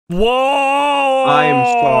Whoa! I am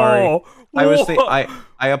sorry. Whoa.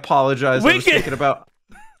 I apologize. I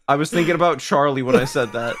was thinking about Charlie when I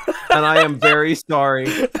said that, and I am very sorry.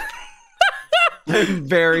 I'm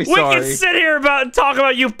very sorry. We can sit here and talk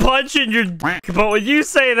about you punching your dick, but when you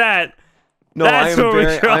say that, no, that's where we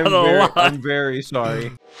draw the line. I'm very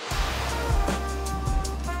sorry.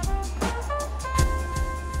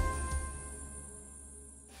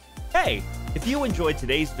 Hey, if you enjoyed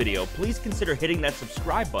today's video, please consider hitting that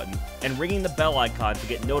subscribe button and ringing the bell icon to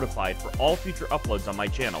get notified for all future uploads on my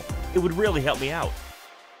channel. It would really help me out.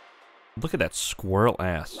 Look at that squirrel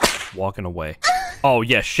ass walking away. Oh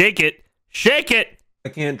yeah, shake it. Shake it! I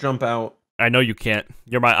can't jump out. I know you can't.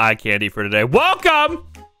 You're my eye candy for today. Welcome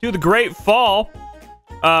to the Great Fall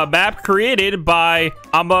map created by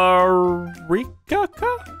AmirKaká?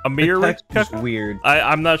 The text is weird.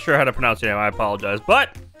 I'm not sure how to pronounce your name. I apologize.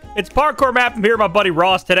 But it's parkour map. I'm here with my buddy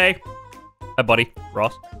Ross today. Hi, buddy.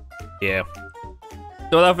 Ross. Yeah.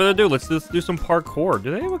 So without further ado, let's do some parkour.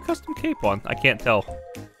 Do they have a custom cape on? I can't tell.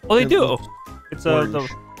 Oh, they do. It's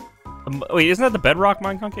wait, isn't that the Bedrock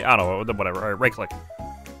Minecon cape? I don't know. Whatever. All right, right click.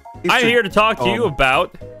 I'm here to talk to you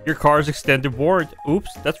about your car's extended warranty.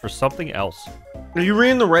 Oops, that's for something else. Are you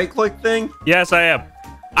reading the right-click thing? Yes, I am.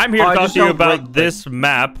 I'm here to talk to you about this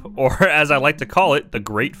map, or as I like to call it, the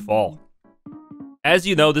Great Fall. As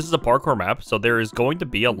you know, this is a parkour map, so there is going to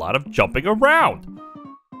be a lot of jumping around.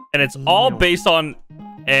 And it's all based on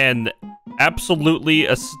an absolutely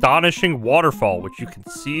astonishing waterfall, which you can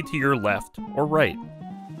see to your left or right.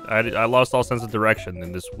 I lost all sense of direction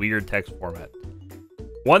in this weird text format.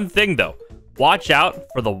 One thing, though, watch out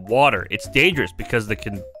for the water. It's dangerous because the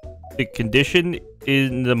condition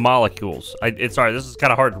in the molecules. Sorry, this is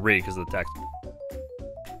kind of hard to read because of the text.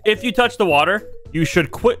 If you touch the water, you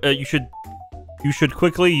should quickly,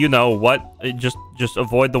 you know what? Just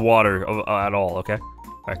avoid the water at all. Okay.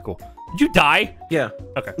 All right. Cool. Did you die? Yeah.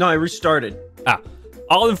 Okay. No, I restarted.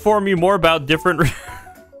 I'll inform you more about different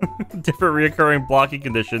reoccurring blocking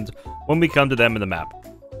conditions when we come to them in the map.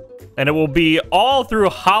 And it will be all through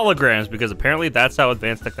holograms because apparently that's how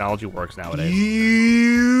advanced technology works nowadays.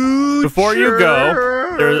 Before you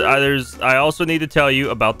go, I also need to tell you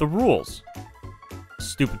about the rules.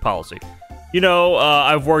 Stupid policy. You know,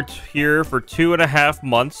 I've worked here for 2.5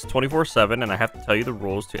 months, 24/7, and I have to tell you the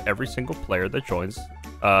rules to every single player that joins.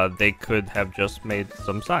 They could have just made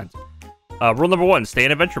some signs. Rule number 1, stay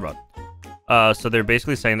in adventure mode. So they're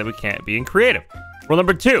basically saying that we can't be in creative. Rule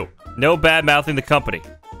number 2, no bad-mouthing the company.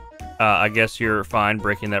 I guess you're fine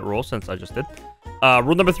breaking that rule since I just did.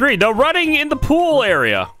 Rule number 3, no running in the pool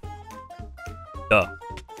area.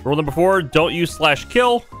 Rule number 4, don't use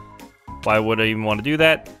 /kill. Why would I even want to do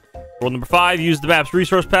that? Rule number 5, use the map's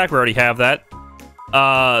resource pack. We already have that.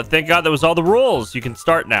 Thank God that was all the rules. You can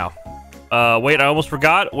start now. Wait, I almost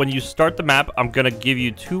forgot. When you start the map, I'm going to give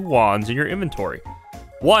you 2 wands in your inventory.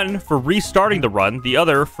 One for restarting the run, the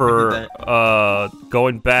other for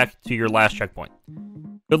going back to your last checkpoint.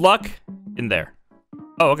 Good luck in there.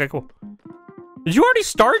 Oh, okay, cool. Did you already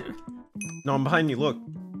start? No, I'm behind you, look.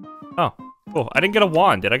 Oh, cool. I didn't get a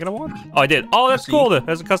wand. Did I get a wand? Oh, I did. Oh, that's cool.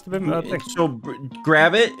 That's a custom thing. So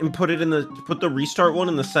grab it and put the restart one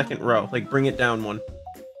in the second row. Like, bring it down one.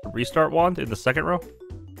 Restart wand in the second row?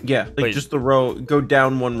 Yeah, like Wait. Just the row. Go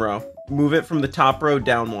down 1 row. Move it from the top row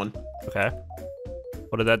down 1. Okay.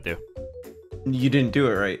 What did that do? You didn't do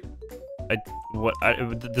it right.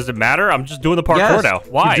 Does it matter? I'm just doing the parkour now.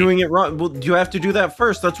 Why? You're doing it wrong. Well, you have to do that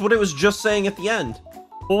first. That's what it was just saying at the end.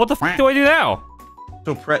 Well, what the f do I do now?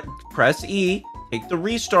 So press E, take the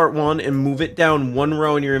restart one, and move it down 1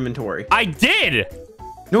 row in your inventory. I did!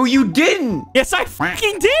 No, you didn't! Yes, I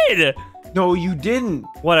fucking did! No, you didn't.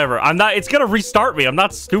 Whatever. I'm not. It's gonna restart me. I'm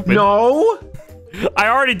not stupid. No! I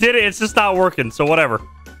already did it. It's just not working, so whatever.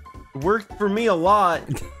 It worked for me a lot.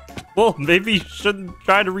 Well, maybe you shouldn't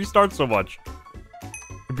try to restart so much.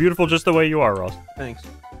 You're beautiful just the way you are, Ross. Thanks.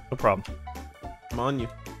 No problem. I'm on you.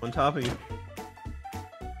 On top of you.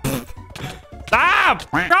 Stop!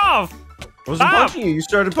 Off! I wasn't punching you. You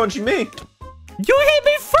started punching me. You hit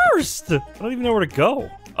me first! I don't even know where to go.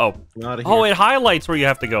 Oh. Oh, it highlights where you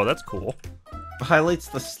have to go. That's cool. It highlights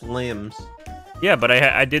the slims. Yeah, but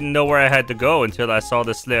I didn't know where I had to go until I saw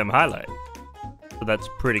the slim highlight. So that's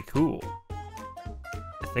pretty cool.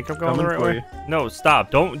 I think I'm going the right way. No, stop.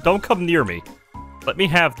 Don't come near me. Let me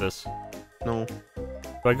have this. No.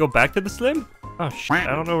 Do I go back to the slim? Oh, shit.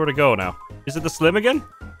 I don't know where to go now. Is it the slim again?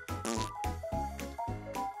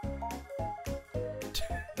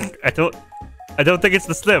 I don't think it's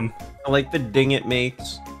the slim. I like the ding it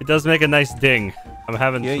makes. It does make a nice ding. I'm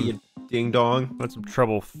having you Ding dong. I had some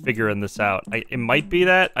trouble figuring this out. It might be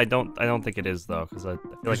that. I don't think it is though, because I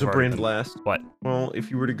feel like There's a brain blast. What? Well,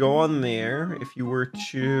 if you were to go on there, if you were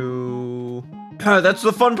to... that's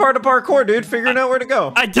the fun part of parkour, dude. Figuring out where to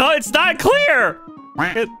go. It's not clear!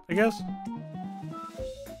 I guess.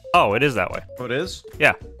 Oh, it is that way. Oh, it is?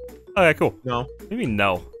 Yeah. Okay, cool. No. Maybe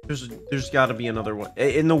no. There's gotta be another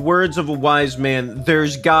way. In the words of a wise man,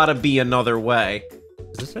 there's gotta be another way.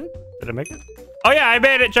 Is this it? Did I make it? Oh yeah, I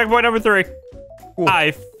made it! Checkpoint number 3. Cool.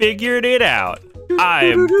 I figured it out.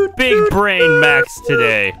 I'm big brain Max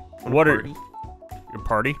today. What are... Your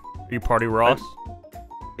party? Are you Party Ross?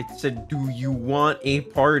 It said, do you want a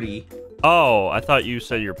party? Oh, I thought you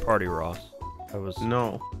said you're Party Ross. I was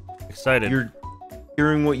excited. You're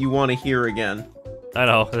hearing what you want to hear again. I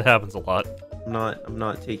know, it happens a lot. I'm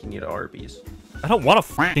not taking you to Arby's. I don't want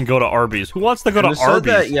to fucking go to Arby's. Who wants to go to Arby's? You said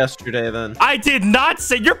that yesterday, then. I did not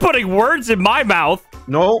say... You're putting words in my mouth.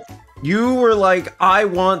 No. You were like, I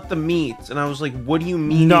want the meat. And I was like, what do you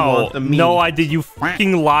mean you want the meat? No, I did, you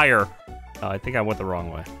fucking liar. I think I went the wrong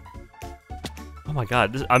way. Oh my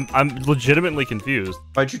god, I'm legitimately confused.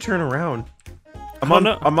 Why'd you turn around? I'm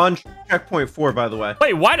on checkpoint 4, by the way.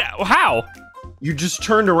 Wait, what? How? You just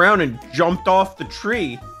turned around and jumped off the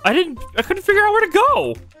tree. I couldn't figure out where to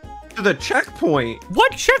go. To the checkpoint.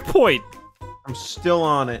 What checkpoint? I'm still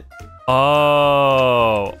on it.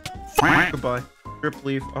 Oh. Goodbye. Drip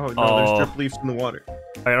leaf. Oh, no, there's drip leaves in the water.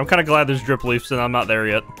 Alright, I'm kind of glad there's drip leaves and I'm not there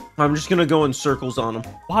yet. I'm just gonna go in circles on them.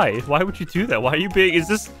 Why? Why would you do that? Why are you being... Is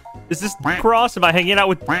this Cross? Am I hanging out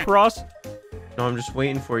with Cross? No, I'm just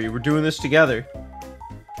waiting for you. We're doing this together.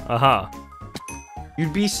 Uh-huh.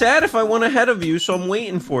 You'd be sad if I went ahead of you, so I'm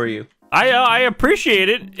waiting for you. I appreciate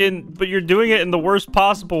it, but you're doing it in the worst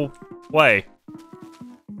possible way.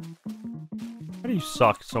 Why do you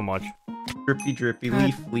suck so much? Drippy, drippy,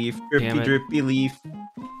 leaf, leaf. Drippy, drippy, leaf.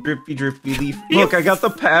 Drippy, drippy, leaf. Look, I got the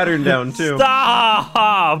pattern down, too.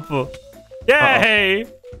 Stop! Yay!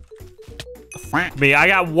 Me, I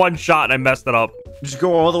got one shot and I messed it up. Just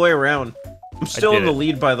go all the way around. I'm still in the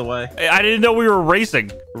lead, by the way. I didn't know we were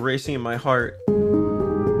racing. Racing in my heart.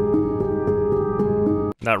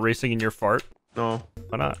 Not racing in your fart? No.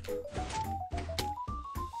 Why not?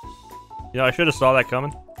 You know, I should have saw that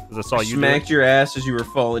coming. Because I saw you smacked your ass as you were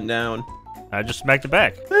falling down. I just smacked it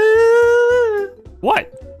back.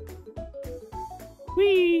 What?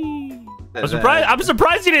 Whee! I'm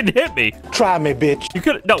surprised you didn't hit me. Try me, bitch. You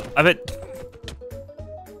could... No, I meant...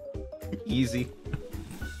 Easy.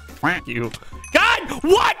 Thank you. God!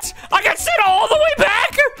 What? I got sent all the way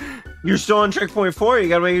back? You're still on checkpoint 4. You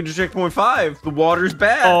gotta make it to checkpoint 5. The water's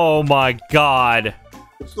bad. Oh my god.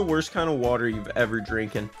 What's the worst kind of water you've ever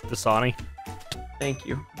drinking? Dasani. Thank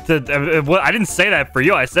you. I didn't say that for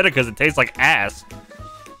you. I said it because it tastes like ass.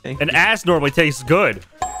 Thank you. Ass normally tastes good.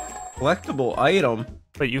 Collectible item.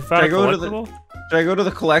 But you found a collectible? Should I go to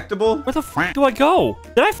the collectible? Where the f do I go?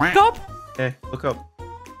 Did I fuck up? Okay, look up.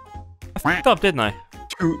 I fucked up, didn't I?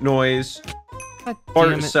 Toot noise.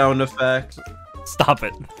 Fart sound effects. Stop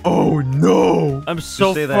it. Oh no! I'm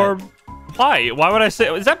so far. Why? Why would I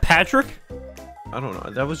say? Is that Patrick? I don't know.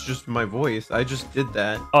 That was just my voice. I just did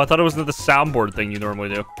that. Oh, I thought it was the soundboard thing you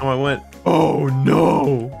normally do. Oh, I went. Oh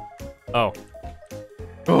no! Oh.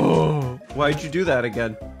 Oh. Why'd you do that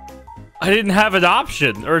again? I didn't have an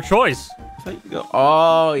option or a choice. I thought you go.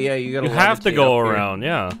 Oh yeah, you gotta. You have to go around.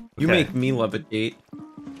 Yeah. You make me levitate.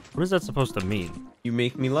 What is that supposed to mean? You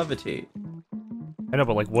make me levitate. I know,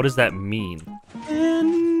 but like, what does that mean?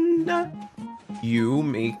 And you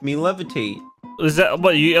make me levitate. Is that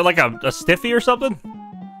what? You like a stiffy or something?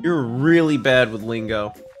 You're really bad with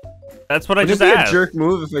lingo. That's what I just asked. Would it be asked. a jerk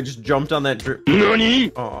move if I just jumped on that drip?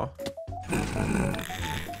 Nani? Aw.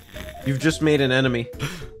 You've just made an enemy.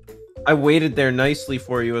 I waited there nicely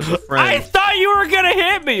for you as a friend. I thought you were gonna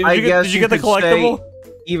hit me. Did you get the could collectible? Say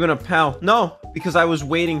even a pal. No, because I was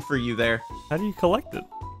waiting for you there. How do you collect it?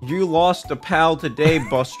 You lost a pal today,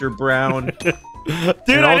 Buster Brown. Dude,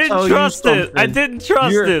 I didn't trust it. I didn't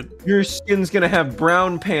trust it. Your skin's gonna have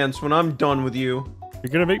brown pants when I'm done with you.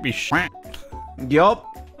 You're gonna make me shit. Yup.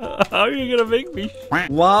 How are you gonna make me shit?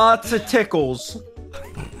 Lots of tickles.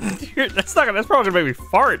 That's probably gonna make me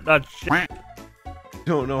fart, not shit.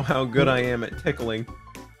 Don't know how good I am at tickling.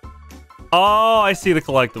 Oh, I see the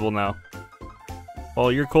collectible now.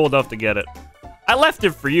 Well, you're cool enough to get it. I left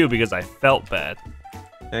it for you because I felt bad.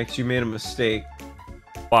 Max, you made a mistake.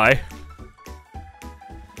 Why?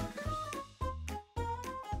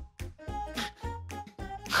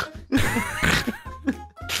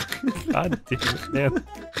 God damn it, man.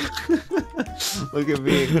 Look at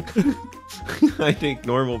me. I take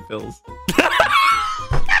normal pills.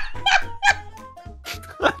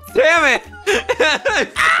 Damn it!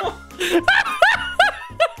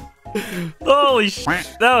 Holy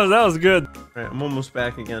shit. That was good. Alright, I'm almost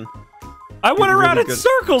back again. I went around really in good.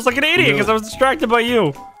 circles like an idiot because I was distracted by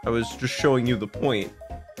you. I was just showing you the point.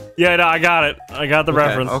 Yeah, no, I got it. I got the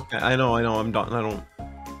reference. Okay, I know. I'm done. I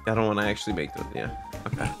don't want to actually make the. Yeah.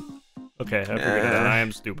 Okay. Okay, I forget that. I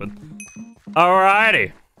am stupid.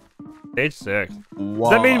 Alrighty. Stage 6. Wow.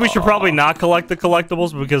 Does that mean we should probably not collect the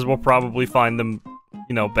collectibles because we'll probably find them,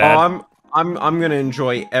 you know, bad? Oh, I'm gonna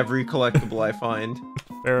enjoy every collectible I find.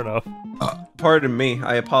 Fair enough. Pardon me.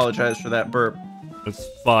 I apologize for that burp. It's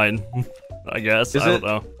fine. I guess. Is I it? don't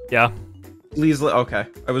know. Yeah. Please. Okay.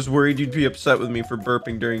 I was worried you'd be upset with me for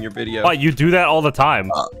burping during your video. What, you do that all the time?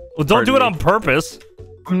 Well, don't do it on purpose.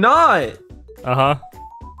 I'm not. Uh-huh.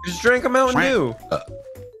 Just drank a Mountain Dew.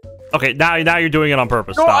 Okay, now you're doing it on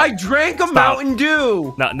purpose. No, Stop. I drank a Mountain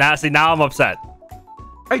Dew. Now I'm upset.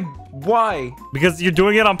 Why? Because you're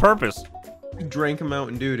doing it on purpose. I drank a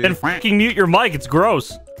Mountain Dew, dude. Then fucking mute your mic. It's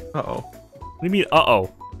gross. Uh-oh. What do you mean,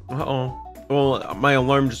 uh-oh? Uh-oh. Well, my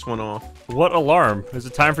alarm just went off. What alarm? Is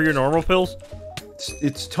it time for your normal pills?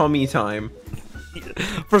 It's tummy time.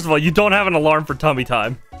 First of all, you don't have an alarm for tummy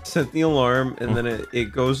time. Set the alarm, and then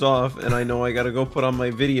it goes off, and I know I gotta go put on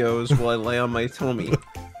my videos while I lay on my tummy.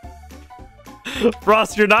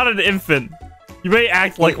 Ross, you're not an infant. You may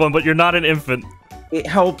act like one, but you're not an infant. It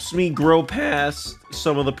helps me grow past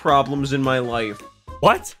some of the problems in my life.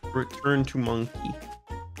 What? Return to monkey.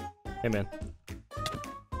 Hey, man.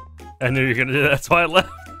 I knew you were gonna do that. That's why I left.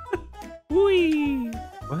 Whee!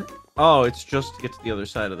 What? Oh, it's just to get to the other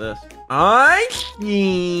side of this. Yeah,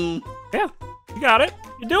 you got it.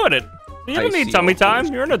 You're doing it. You don't need tummy time.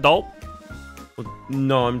 You're an adult. Well,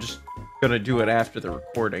 no, I'm just gonna do it after the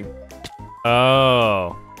recording.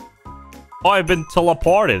 Oh. Oh, I've been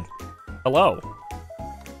teleported. Hello.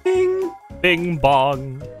 Bing. Bing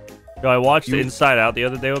bong. Yo, I watched Inside Out the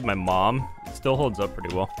other day with my mom. It still holds up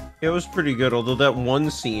pretty well. It was pretty good, although that one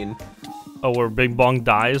scene. Oh, where Bing Bong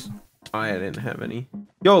dies? I didn't have any.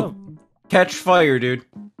 Yo, catch fire, dude.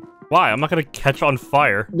 Why? I'm not gonna catch on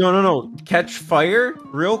fire. No. Catch fire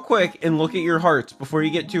real quick and look at your hearts before you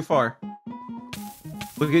get too far.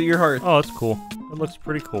 Look at your heart. Oh, that's cool. It looks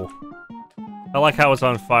pretty cool. I like how it's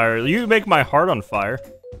on fire. You make my heart on fire.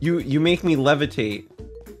 You make me levitate.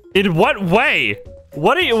 In what way?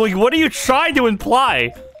 What are you trying to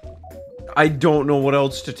imply? I don't know what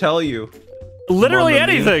else to tell you. Literally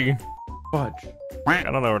anything. Fudge. I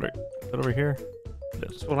don't know where to. Is it over here?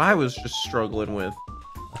 That's what I was just struggling with.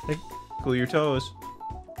 I think. Tickle your toes.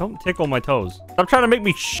 Don't tickle my toes. Stop trying to make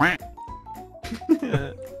me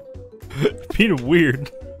being weird.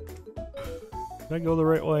 Did I go the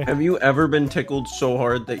right way? Have you ever been tickled so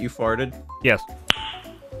hard that you farted? Yes.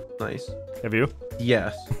 Nice. Have you?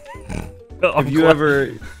 Yes. Oh, Have you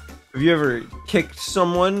ever kicked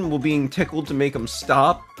someone while being tickled to make them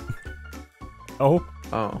stop? Oh.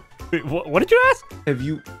 Oh. Wait, what did you ask? Have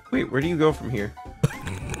you... Wait, where do you go from here?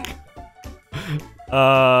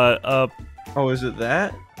 Oh, is it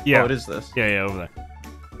that? Yeah. Oh, it is this. Yeah, over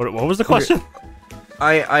there. What was the question?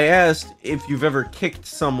 Okay. I asked if you've ever kicked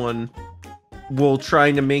someone while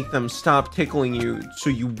trying to make them stop tickling you so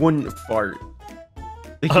you wouldn't fart.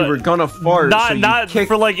 Like you were gonna fart. Not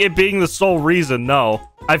for like it being the sole reason. No,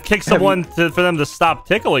 I've kicked someone for them to stop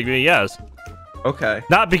tickling me. Yes. Okay.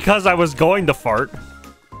 Not because I was going to fart.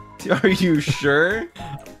 Are you sure?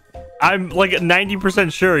 I'm like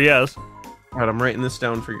 90% sure. Yes. Alright, I'm writing this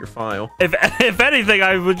down for your file. If anything,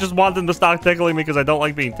 I would just want them to stop tickling me because I don't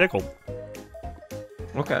like being tickled.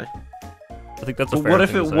 Okay. I think that's a fair What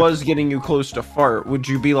if thing it to say. was getting you close to fart? Would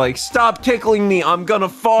you be like, stop tickling me, I'm gonna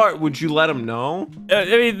fart? Would you let them know? I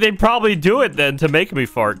mean, they'd probably do it then to make me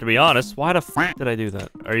fart. To be honest, why the f did I do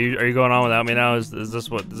that? Are you going on without me now? Is this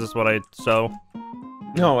what I sow?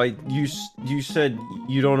 No, you said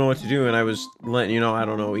you don't know what to do, and I was letting you know I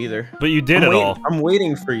don't know either. But you did it all. I'm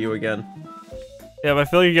waiting for you again. Yeah, but I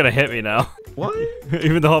feel like you're gonna hit me now. What?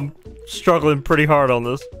 Even though I'm struggling pretty hard on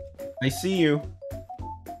this. I see you.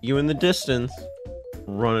 You in the distance,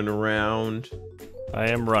 running around. I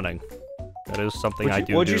am running. That is something I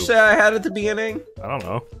do. What'd you say I had at the beginning? I don't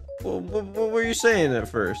know. Well, what were you saying at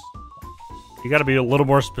first? You gotta be a little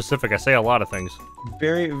more specific. I say a lot of things.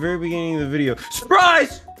 Very beginning of the video.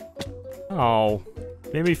 Surprise! Oh,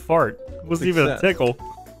 made me fart. It wasn't even a tickle.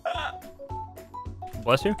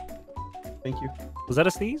 Bless you. Thank you. Was that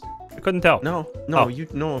a sneeze? I couldn't tell. No, Oh.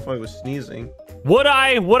 you'd know if I was sneezing. Would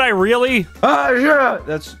I really? Ah, yeah.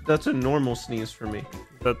 That's a normal sneeze for me.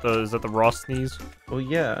 Is that the Ross sneeze? Well,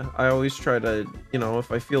 yeah. I always try to,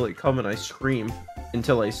 if I feel it coming, I scream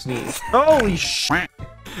until I sneeze. Holy shit!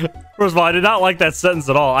 First of all, I did not like that sentence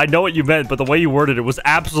at all. I know what you meant, but the way you worded it was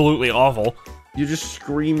absolutely awful. You just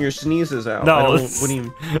scream your sneezes out. No, what do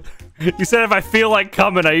you... You said if I feel like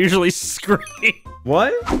coming, I usually scream.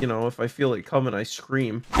 What? You know, if I feel it coming, I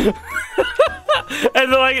scream.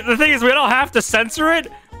 And like the thing is, we don't have to censor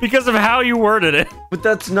it because of how you worded it. But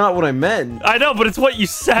that's not what I meant. I know, but it's what you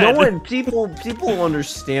said. No one, people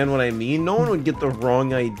understand what I mean. No one would get the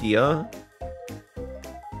wrong idea.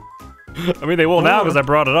 I mean, they will now because I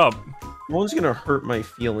brought it up. No one's gonna hurt my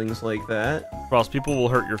feelings like that. Ross, people will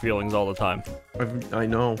hurt your feelings all the time. I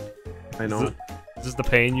know. I know. Is this the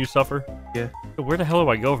pain you suffer? Yeah. Where the hell do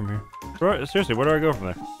I go from here? Seriously, where do I go from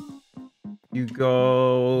there? You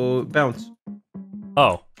go... bounce.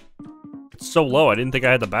 Oh. It's so low, I didn't think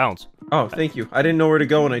I had to bounce. Oh, thank you. I didn't know where to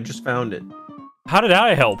go and I just found it. How did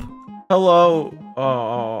I help? Hello.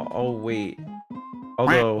 Oh, wait.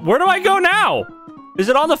 Although... Where do I go now? Is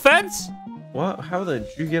it on the fence? What? How did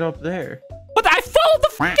you get up there? What? I followed the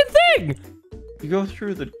freaking thing! You go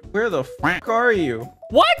through the... Where the fuck are you?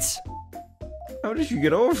 What? How did you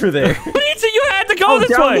get over there? What did you had to go this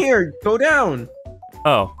way? Down here. Go down.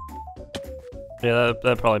 Oh. Yeah,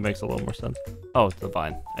 that probably makes a little more sense. Oh, it's the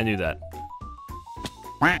vine. I knew that.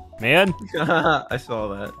 Man. I saw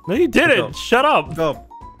that. No, you didn't. Shut up. Go.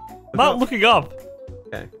 I'm not looking up.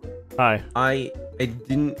 Okay. Hi. I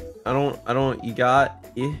didn't... I don't... You got...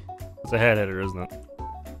 Yeah. It's a head hitter, isn't it?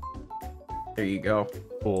 There you go.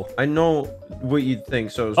 Cool. I know what you'd think,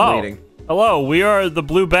 so I was waiting. Hello, we are the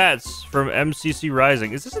Blue Bats from MCC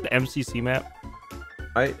Rising. Is this an MCC map?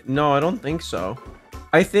 No, I don't think so.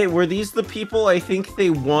 I think... Were these the people? I think they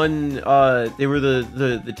won... They were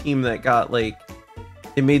the team that got, like...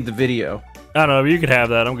 They made the video. I don't know, you could have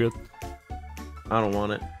that. I'm good. I don't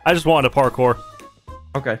want it. I just wanted a parkour.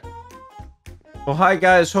 Okay. Well, hi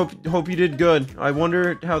guys. Hope you did good. I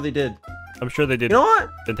wonder how they did. I'm sure they did. You know what?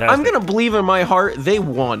 Fantastic. I'm gonna believe in my heart they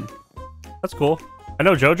won. That's cool. I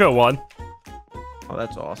know JoJo won. Oh,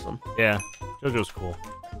 that's awesome. Yeah, JoJo's cool.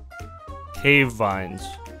 Cave vines.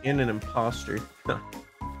 And an imposter.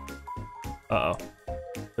 Uh-oh.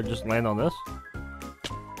 Did I just land on this?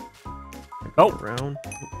 Oh. Around.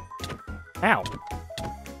 Ow.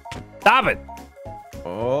 Stop it.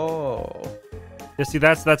 Oh. Yeah, see,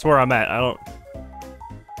 that's where I'm at. I don't...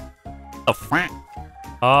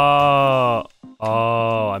 Oh,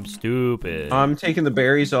 I'm stupid. I'm taking the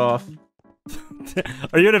berries off.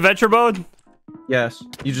 Are you in adventure mode? Yes.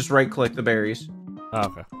 You just right-click the berries. Oh,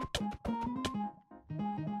 okay.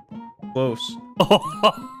 Close.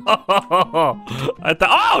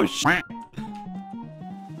 Oh, shit!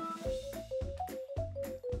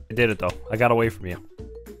 I did it, though. I got away from you.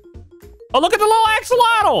 Oh, look at the little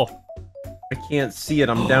axolotl! I can't see it.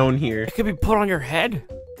 I'm down here. It could be put on your head.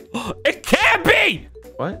 It can't be!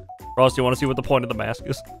 What? Ross, do you want to see what the point of the mask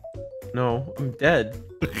is? No, I'm dead.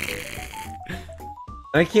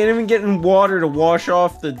 I can't even get in water to wash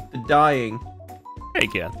off the dying. Yeah, you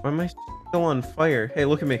can. Why am I still on fire? Hey,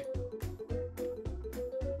 look at me.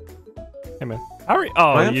 Hey, man. How are you?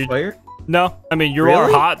 Oh, Am I on fire? No, I mean, you Really?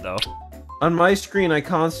 are hot, though. On my screen, I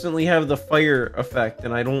constantly have the fire effect,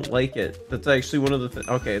 and I don't like it. That's actually one of the things.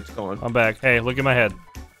 Okay, it's gone. I'm back. Hey, look at my head.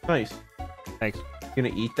 Nice. Thanks. You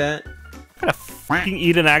gonna eat that? I'm gonna fucking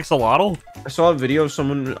eat an axolotl? I saw a video of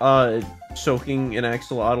someone soaking an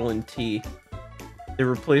axolotl in tea. They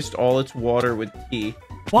replaced all its water with tea.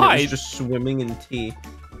 Why? It was just swimming in tea.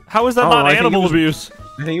 How is that not animal abuse?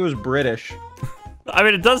 I think it was British. I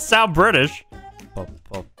mean, it does sound British.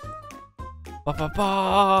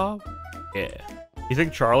 Yeah. You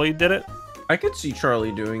think Charlie did it? I could see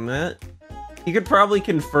Charlie doing that. He could probably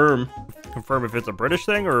confirm. Confirm if it's a British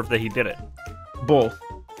thing or if he did it? Both.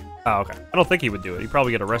 Oh, okay. I don't think he would do it. He'd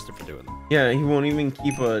probably get arrested for doing it. Yeah, he won't even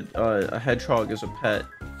keep a hedgehog as a pet.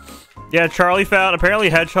 Yeah, Charlie found apparently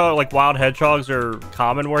wild hedgehogs are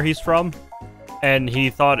common where he's from, and he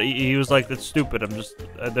thought he was like, "That's stupid. I'm just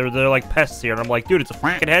they're like pests here." And I'm like, "Dude, it's a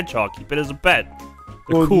freaking hedgehog. Keep it as a pet."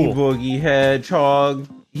 They're Boogie cool. Boogie hedgehog.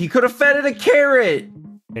 He could have fed it a carrot.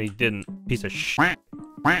 And he didn't. Piece of shit.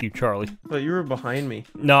 You, Charlie. But you were behind me.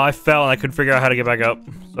 No, I fell and I couldn't figure out how to get back up,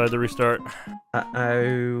 so I had to restart.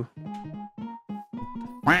 Uh-oh.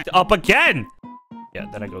 Up again! Yeah,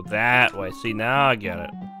 then I go that way. See, now I get it.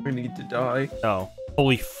 We need to die. No.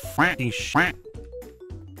 Holy fucking shit.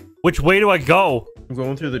 Which way do I go? I'm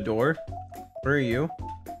going through the door. Where are you?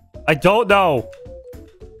 I don't know.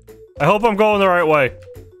 I hope I'm going the right way.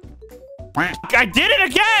 I did it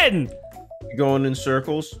again! You going in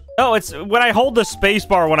circles? No, it's when I hold the space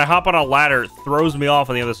bar when I hop on a ladder, it throws me off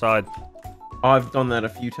on the other side. Oh, I've done that a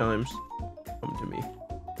few times. Come to me.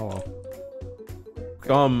 Oh.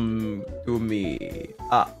 Come to me.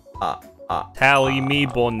 Ah. Tally me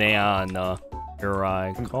banana. Here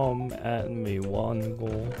I come at me one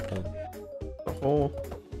goal. The hole.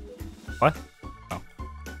 What? Oh.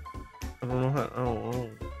 I don't know how.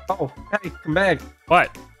 Oh, hey, come back.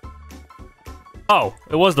 What? Oh,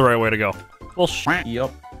 it was the right way to go. Well,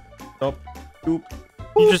 Yup. Yup. Scoop.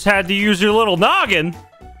 You just had to use your little noggin.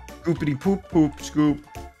 Scoopity poop poop scoop.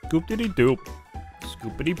 Scoopity doop.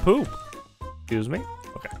 Scoopity poop. Excuse me?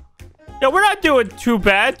 Okay. Yeah, we're not doing too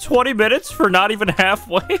bad. 20 minutes for not even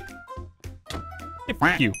halfway. Hey,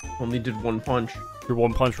 fuck you. Only did one punch. Your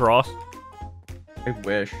one punch Ross. I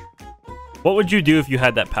wish. What would you do if you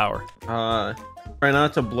had that power? Try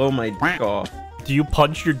not to blow my dick off. Do you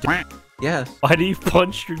punch your dick? Yes. Why do you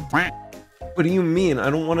punch your dick? What do you mean? I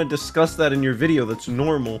don't want to discuss that in your video. That's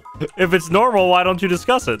normal. If it's normal, why don't you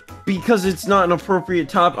discuss it? Because it's not an appropriate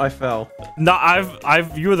top. I fell. No,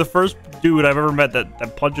 you were the first dude I've ever met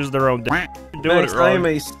that punches their own dick. You're doing Max, it wrong. I am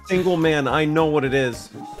a single man. I know what it is.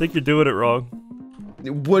 I think you're doing it wrong.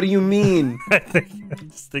 What do you mean? I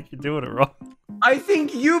just think you're doing it wrong. I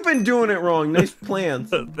think you've been doing it wrong. Nice plans.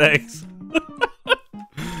 Thanks.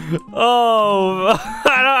 Oh,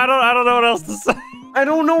 I don't know what else to say. I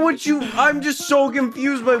don't know what you. I'm just so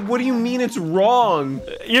confused by what do you mean it's wrong?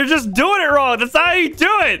 You're just doing it wrong. That's not how you do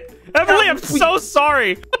it. Emily, I'm so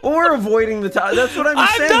sorry. Or avoiding the topic. That's what I'm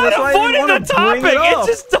saying. I'm That's not why I didn't avoiding the want to bring topic.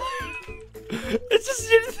 it up. It's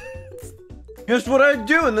just. Just what I'd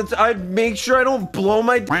do, and that's I'd make sure I don't blow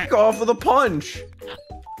my dick off with a punch.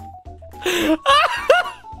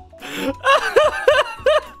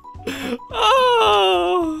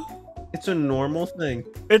 Oh. It's a normal thing.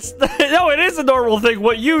 No, it is a normal thing.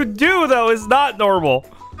 What you do though is not normal.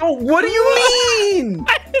 Oh, what do you mean?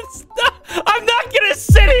 I'm not gonna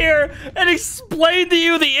sit here and explain to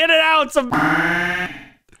you the in and outs of.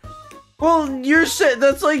 Well,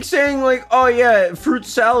 that's like saying like, oh yeah, fruit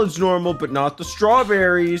salad's normal, but not the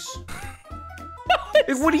strawberries.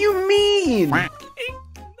 Like, what do you mean? Not.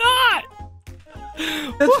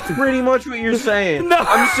 That's pretty much what you're saying. No.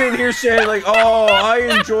 I'm sitting here saying like, oh, I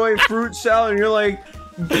enjoy fruit salad, and you're like,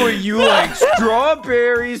 but you like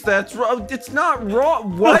strawberries. That's wrong. It's not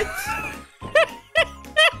wrong. What? I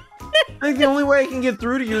think the only way I can get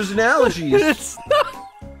through to you is analogies. It's not.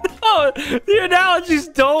 No, the analogies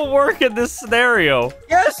don't work in this scenario.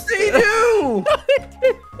 Yes, they do.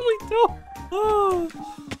 They really don't. Oh,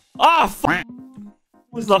 fuck.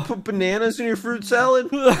 Was you put bananas in your fruit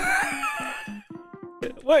salad?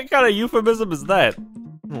 What kind of euphemism is that?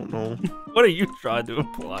 I don't know. What are you trying to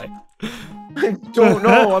imply? I don't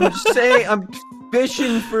know. I'm just saying. I'm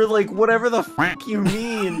fishing for like whatever the fuck you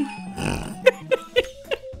mean.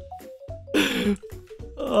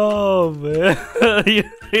 Oh man,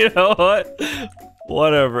 you know what?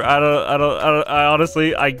 Whatever. I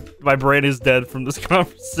honestly, my brain is dead from this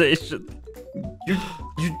conversation. You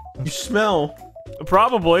smell.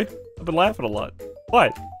 Probably. I've been laughing a lot.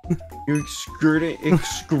 What? You're excreting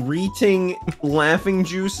laughing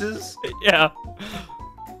juices. Yeah.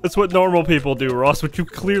 That's what normal people do, Ross, which you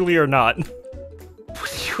clearly are not.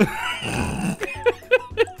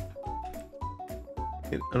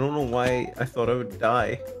 I don't know why I thought I would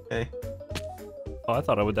die. Okay. Oh, I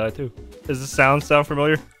thought I would die too. Does this sound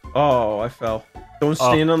familiar? Oh, I fell. Don't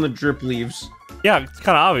stand on the drip leaves. Yeah, it's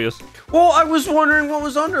kind of obvious. Well, I was wondering what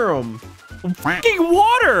was under them. Fucking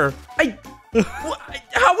water!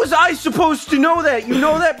 How was I supposed to know that? You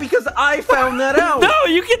know that because I found that out. No,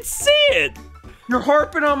 you can see it! You're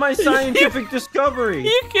harping on my scientific discovery.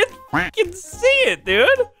 You can see it, dude!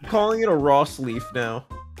 I'm calling it a Ross leaf now.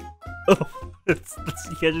 You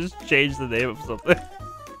can't just change the name of something.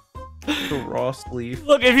 The Ross leaf.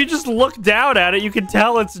 Look, if you just look down at it, you can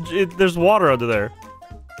tell there's water under there.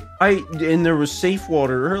 And there was safe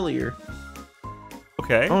water earlier.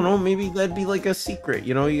 Okay. I don't know, maybe that'd be like a secret,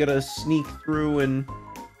 you know? You gotta sneak through and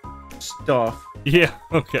stuff. Yeah,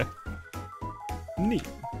 okay. Neat.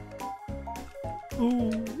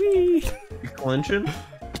 Ooh-wee. You clenching?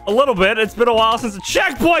 A little bit. It's been a while since a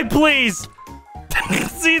checkpoint, please!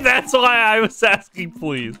 See, that's why I was asking,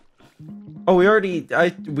 please. Oh, we had it.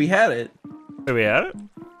 Wait, we had it? Yeah,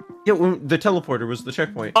 the teleporter was the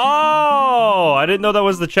checkpoint. Oh, I didn't know that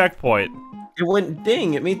was the checkpoint. It went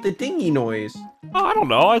ding. It made the dingy noise. Oh, I don't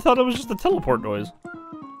know. I thought it was just a teleport noise.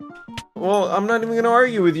 Well, I'm not even going to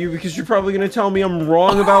argue with you because you're probably going to tell me I'm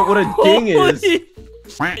wrong about what a ding is.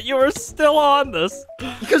 You were still on this.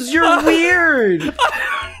 Because you're weird. I'm not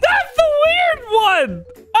the weird one.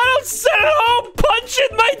 I don't sit at home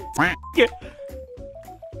punching my dick.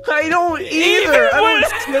 I don't either. I don't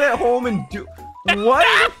sit at home and do... What?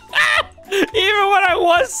 Even when I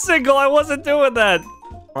was single, I wasn't doing that.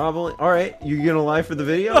 Probably. All right, you gonna lie for the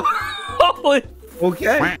video? Holy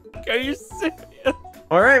Okay. fuck, are you serious?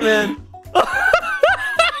 All right, man.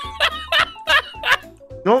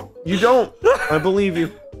 Nope, you don't. I believe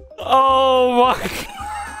you. Oh my.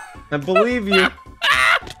 I believe you.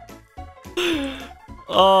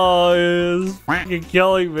 Oh, it's fucking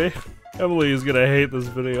killing me. Emily is gonna hate this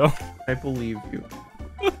video. I believe you.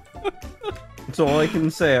 That's all I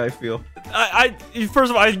can say. I feel.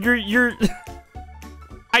 First of all, you're.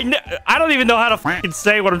 I don't even know how to fucking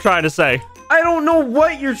say what I'm trying to say. I don't know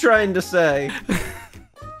what you're trying to say.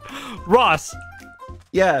 Ross,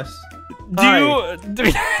 Yes. do you?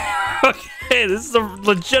 Okay, this is a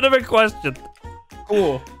legitimate question.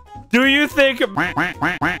 Cool. Do you think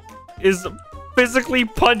is physically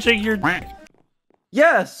punching your?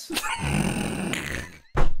 Yes.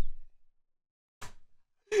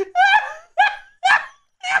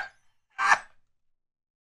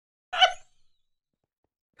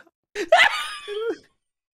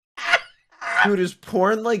 Dude, is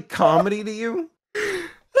porn like comedy to you?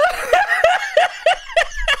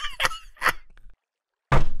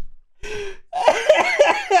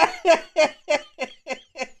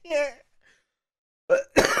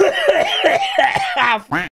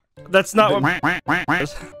 That's not what.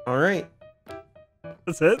 All right.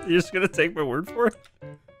 That's it. You're just gonna take my word for it.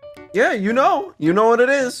 Yeah, you know what it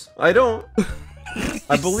is. I don't.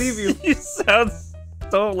 I believe you. You sound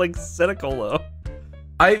so like cynical though.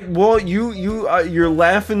 Well, you're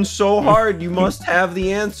laughing so hard. You must have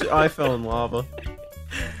the answer. I fell in lava.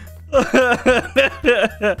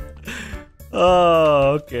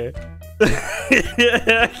 Oh, okay.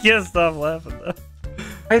 I can't stop laughing though.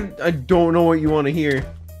 I don't know what you want to hear.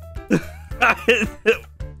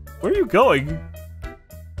 Where are you going?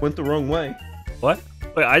 Went the wrong way. What?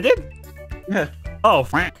 Wait, I did? Yeah. Oh,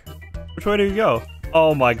 fuck. Which way do you go?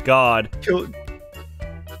 Oh my god. You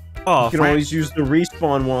Oh, can always use the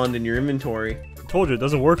respawn wand in your inventory. I told you it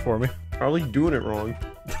doesn't work for me. Probably doing it wrong.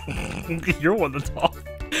 You're one to talk.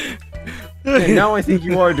 And now I think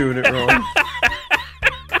you are doing it wrong.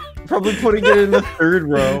 Probably putting it in the third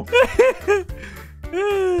row.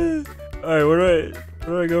 Alright, where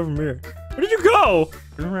do I go from here? Where did you go?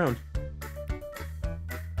 Turn around.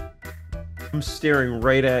 I'm staring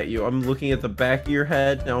right at you. I'm looking at the back of your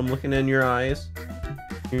head. Now I'm looking in your eyes.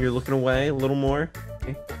 You're looking away a little more.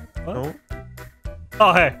 Okay. What? No.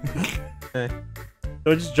 Oh, hey. Okay.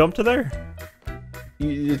 Do I just jump to there?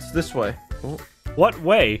 It's this way. Oh. What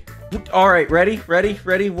way? All right,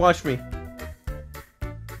 ready? Watch me.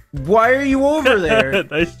 Why are you over there?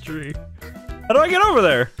 Nice tree. How do I get over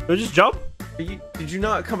there? Do I just jump? Did you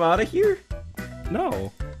not come out of here?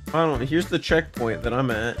 No. I don't know. Here's the checkpoint that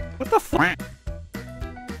I'm at. What the fuck?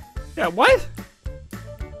 Yeah, what?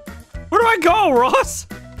 Where do I go, Ross?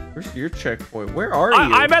 Where's your checkpoint? Where are you?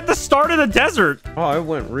 I'm at the start of the desert. Oh, I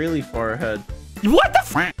went really far ahead. What the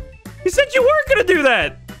fuck? You said you weren't gonna do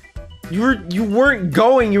that. You weren't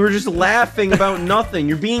going. You were just laughing about nothing.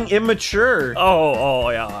 You're being immature. Oh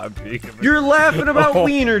yeah, I'm being. You're laughing about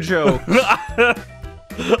wiener jokes. No,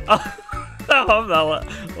 I'm not.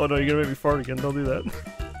 Oh no, you're gonna make me fart again. Don't do that.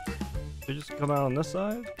 You just come out on this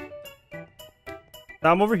side.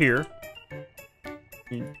 Now I'm over here.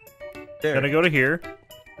 There. Then I go to here.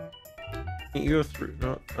 You go through.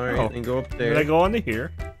 No, all right, Oh. and go up there. Then I go onto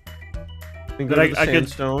here. Then go Then to the I could-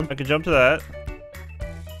 sandstone. I can jump to that.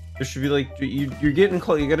 There should be like you're getting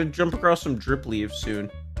close. You gotta jump across some drip leaves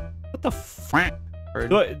soon. What the fuck?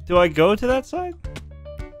 Pardon? Do I go to that side?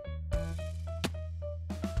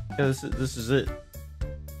 Yeah, this is it.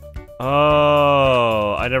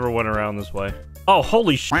 Oh, I never went around this way. Oh,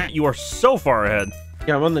 holy shit! You are so far ahead.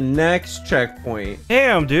 Yeah, I'm on the next checkpoint.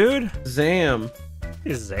 Damn, dude. Zam.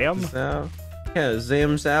 Is Zam? Is Yeah,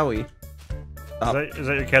 Zam Zowie. that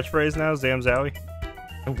your catchphrase now? Zam Zowie?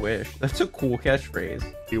 I wish. That's a cool catchphrase.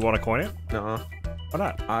 Do you want to coin it? Nah, Why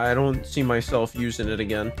not? I don't see myself using it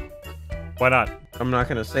again. Why not? I'm not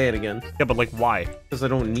gonna say it again Yeah, but like, why? because I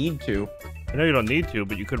don't need to. I know you don't need to,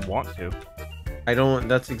 but you could want to. I don't.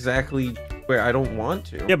 That's exactly where I don't want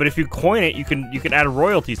to. Yeah, but if you coin it, you can add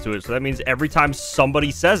royalties to it. So that means every time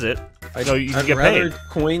somebody says it, you can I'd get rather paid.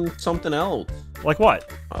 coin something else. Like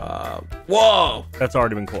what? Whoa! That's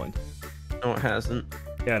already been coined. No, it hasn't.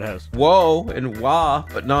 Yeah, it has. Whoa and wah,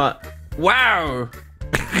 but not wow.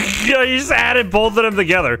 Yeah, you just added both of them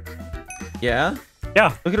together. Yeah?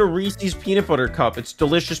 Yeah. Look at a Reese's peanut butter cup. It's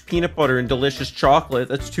delicious peanut butter and delicious chocolate.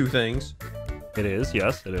 That's two things. It is.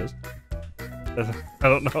 Yes, it is. I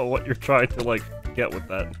don't know what you're trying to like get with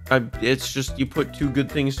that. It's just you put two good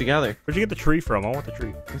things together. Where'd you get the tree from? I want the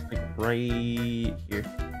tree. It's like right here.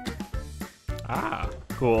 Ah,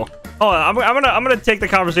 cool. Oh, I'm gonna take the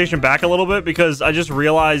conversation back a little bit because I just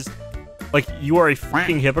realized, like, you are a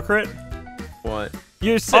freaking hypocrite. What?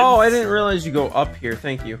 Oh, I didn't realize you go up here.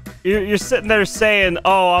 Thank you. You're sitting there saying,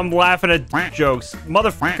 "Oh, I'm laughing at jokes,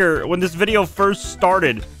 motherfucker." When this video first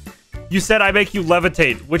started, you said I make you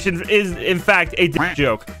levitate, which is in fact a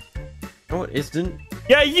joke. No, it isn't.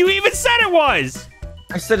 Yeah, you even said it was.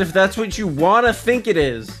 I said if that's what you want to think it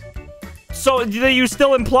is. So you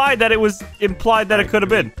still implied that it was implied that it could have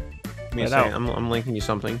been. Give me a second. I'm linking you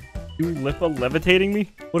something. You levitating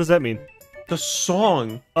me? What does that mean? The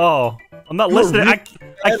song. Oh, I'm not listening. Really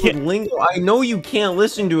I can't. Lingo. I know you can't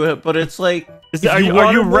listen to it, but it's like. Are you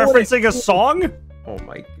referencing a song? Oh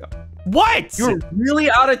my god. What? You're really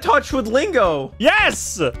out of touch with lingo.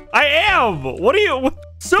 Yes, I am. What are you?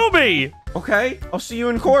 Sue me. Okay, I'll see you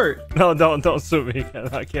in court. No, don't sue me.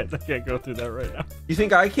 I can't go through that right now. You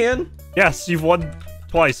think I can? Yes, you've won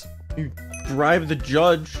twice. You drive the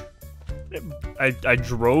judge. I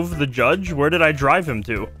drove the judge? Where did I drive him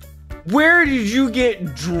to? Where did you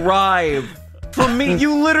get drive from me?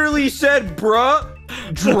 You literally said, bruh,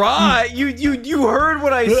 drive. You heard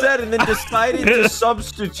what I said and then decided to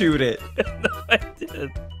substitute it. No, I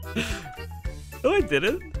didn't. No, I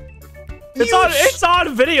didn't. It's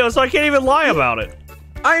on video, so I can't even lie about it.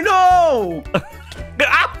 I know.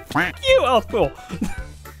 Ah, fuck you. Oh, cool.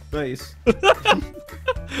 Nice.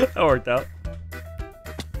 That worked out.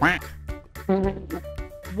 What?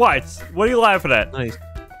 What are you laughing at? Nice.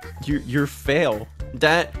 Your fail.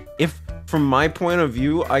 That, if from my point of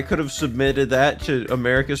view, I could have submitted that to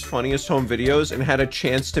America's Funniest Home Videos and had a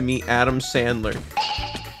chance to meet Adam Sandler.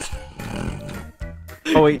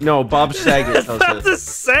 Oh wait, no, Bob Saget does it. That's to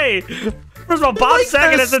say. First of all, Bob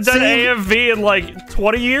Saget hasn't done AFV in like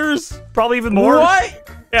 20 years, probably even more.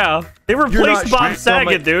 What? Yeah, they replaced Bob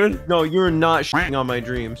Saget, dude. No, you're not shitting on my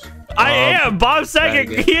dreams. I am. Bob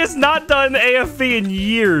Saget, he has not done AFV in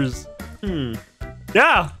years.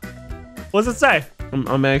 Yeah. What does it say?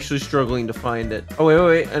 I'm actually struggling to find it. Oh,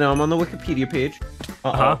 wait. I know, I'm on the Wikipedia page.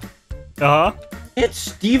 It's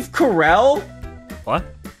Steve Carell? What?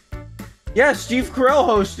 Yeah, Steve Carell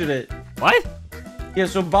hosted it. What? Yeah,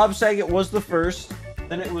 so Bob Saget was the first.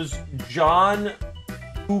 Then it was John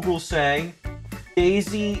Fugelsang,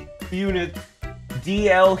 Daisy Bunitz,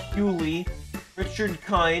 D.L. Hewley, Richard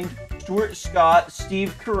Kind, Stuart Scott,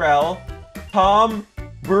 Steve Carell, Tom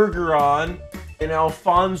Bergeron, and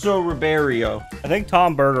Alfonso Ribeiro. I think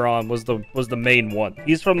Tom Bergeron was the main one.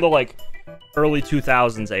 He's from the like early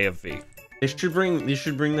 2000s AFV. They should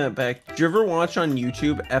bring that back. Did you ever watch on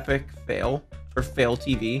YouTube Epic Fail or Fail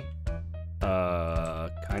TV?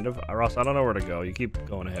 Kind of. Ross, I don't know where to go. You keep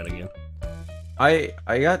going ahead again. I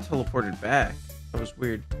got teleported back. That was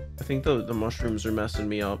weird. I think the mushrooms are messing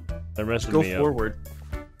me up. They're messing me up. Go forward.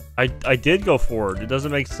 I did go forward. It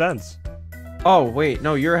doesn't make sense. Oh wait,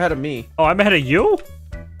 no, you're ahead of me. Oh, I'm ahead of you?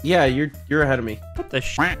 Yeah, you're ahead of me. What the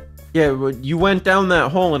shit? Yeah, you went down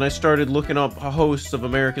that hole and I started looking up hosts of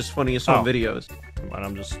America's Funniest Home Videos. Come on,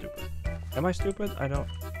 I'm just stupid. Am I stupid? I don't.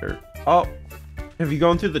 Sure. Oh, have you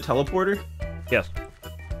gone through the teleporter? Yes.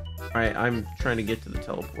 Alright, I'm trying to get to the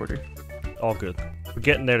teleporter. All good. We're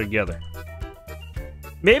getting there together.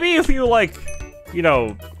 Maybe if you like, you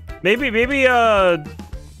know, maybe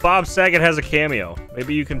Bob Saget has a cameo.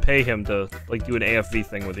 Maybe you can pay him to like do an AFV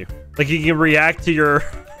thing with you. Like he can react to your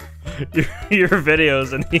your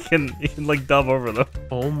videos and he can like dub over them.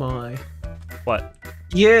 Oh my. What?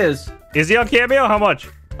 He is. Is he on cameo? How much?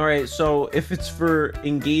 Alright, so if it's for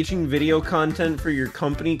engaging video content for your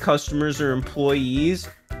company, customers, or employees,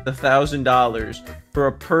 $1,000. For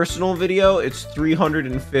a personal video, it's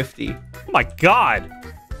 $350. Oh my god.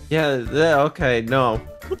 Yeah, okay, no.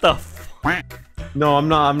 What the fuck? No, I'm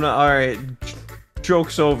not, alright.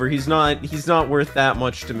 Joke's over. He's not worth that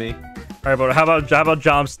much to me. Alright, but how about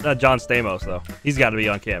John Stamos, though? He's got to be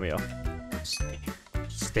on cameo.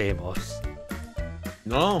 Stamos.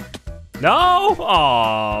 No. No?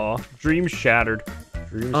 Aww. Dreams shattered.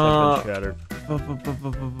 Dreams have been shattered.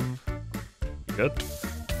 You good?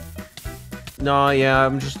 No, yeah,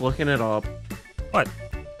 I'm just looking it up. What?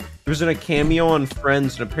 He was in a cameo on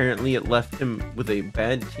Friends, and apparently it left him with a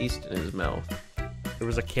bad taste in his mouth. There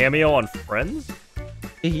was a cameo on Friends?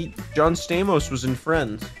 John Stamos was in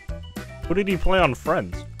Friends. Who did he play on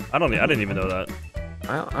Friends? I didn't even know that.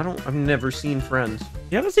 I've never seen Friends.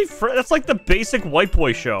 You haven't seen Friends? That's like the basic white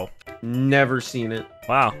boy show. Never seen it.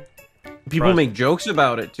 Wow. People make jokes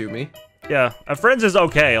about it to me. Yeah, Friends is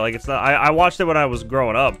okay. Like it's not. I watched it when I was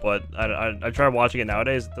growing up, but I tried watching it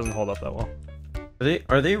nowadays. It doesn't hold up that well.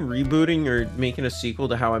 Are they rebooting or making a sequel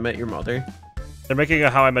to How I Met Your Mother? They're making a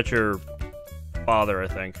How I Met Your father, I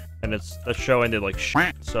think. And the show ended like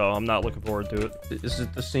shit, so I'm not looking forward to it. Is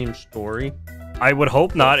it the same story? I would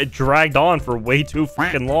hope not. It dragged on for way too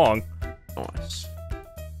freaking long. Nice.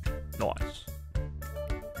 Nice.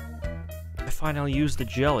 I finally used the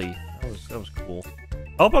jelly. That was cool.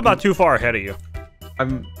 I hope I'm not too far ahead of you.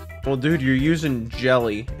 Well, dude, you're using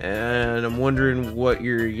jelly, and I'm wondering what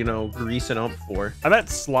you're, you know, greasing up for. I meant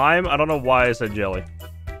slime. I don't know why I said jelly.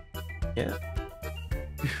 Yeah.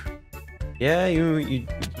 Yeah, you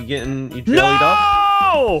jellied up?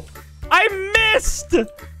 No! I missed!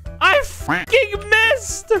 I fucking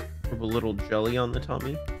missed! Have a little jelly on the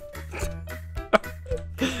tummy.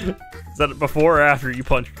 Is that before or after you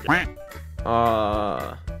punched it?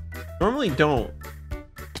 Normally don't.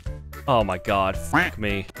 Oh my god, fuck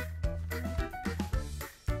me.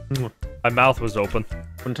 My mouth was open.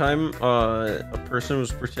 One time, a person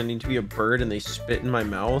was pretending to be a bird and they spit in my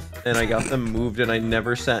mouth, and I got them moved, and I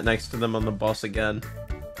never sat next to them on the bus again.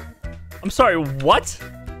 I'm sorry, what?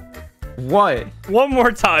 What? One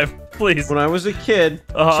more time, please. When I was a kid,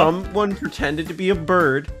 someone pretended to be a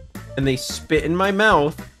bird, and they spit in my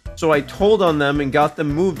mouth, so I told on them and got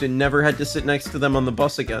them moved and never had to sit next to them on the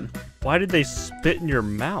bus again. Why did they spit in your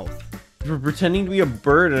mouth? They were pretending to be a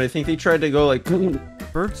bird, and I think they tried to go like...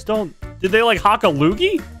 Birds don't... Did they like hock a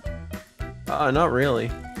loogie? Not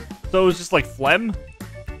really. So it was just like phlegm?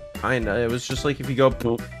 Kinda. It was just like if you go...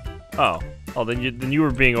 Poop. Oh. Oh, then you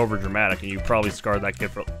were being over dramatic, and you probably scarred that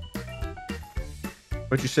kid for...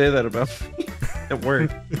 What'd you say that about me? At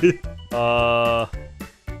work. I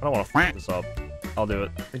don't want to f this up. I'll do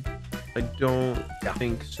it. I don't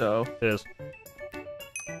think so. It is.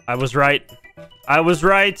 I was right. I was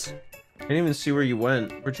right. I didn't even see where you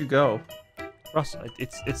went. Where'd you go? Russ,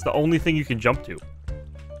 it's the only thing you can jump to.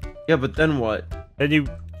 Yeah, but then what? And you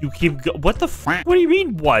keep what the f? What do you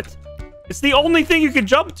mean what? It's the only thing you can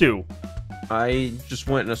jump to. I just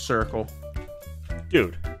went in a circle.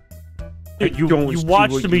 Dude, you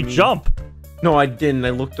watched me jump. No, I didn't.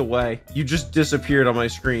 I looked away. You just disappeared on my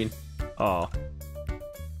screen. Oh.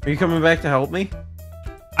 Are you coming back to help me?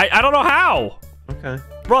 I don't know how. Okay.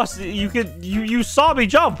 Russ, you saw me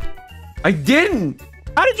jump. I didn't.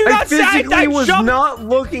 How did you not see? I was not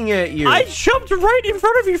looking at you. I jumped right in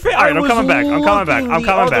front of your face. All right, I'm coming back. I'm coming back. I'm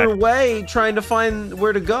coming back. Other way, trying to find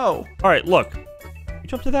where to go. All right, look. You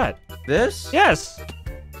jumped to that. This? Yes.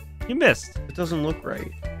 You missed. It doesn't look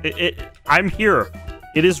right. I'm here.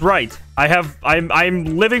 It is right.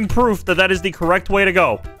 I'm living proof that is the correct way to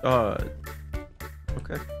go.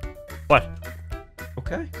 Okay. What?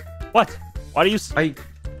 Okay. What? Why do you?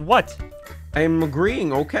 What? I'm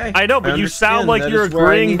agreeing. Okay. I know, but you sound like you're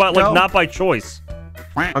agreeing, but like not by choice.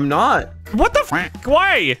 I'm not. What the f?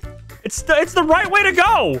 Why? It's the right way to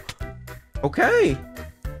go. Okay. You're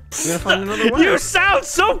gonna find another way. You sound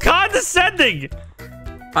so condescending.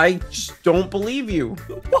 I just don't believe you.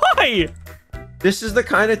 Why? This is the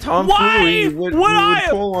kind of tomfoolery you would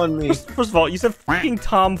pull on me. First of all, you said fucking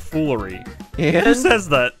tomfoolery. And? Who says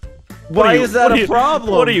that? Why is that a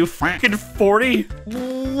problem? What are you, fucking 40?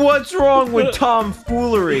 What's wrong with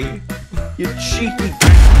tomfoolery? You cheeky...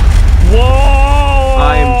 Whoa!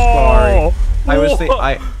 I'm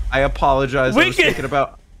sorry. I apologize.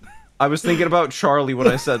 I was thinking about Charlie when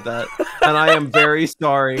I said that. And I am very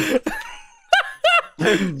sorry.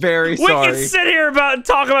 I'm very sorry. We can sit here and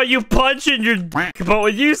talk about you punching your dick, but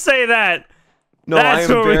when you say that, no, that's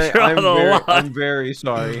where we draw the line. I'm very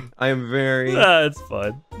sorry. I am very... That's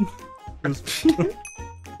fun.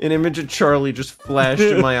 An image of Charlie just flashed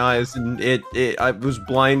in my eyes, and I was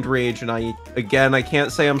blind rage, and I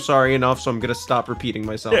can't say I'm sorry enough, so I'm gonna stop repeating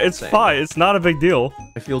myself. Yeah, it's fine. It's not a big deal.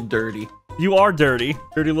 I feel dirty. You are dirty.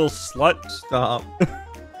 Dirty little slut. Stop.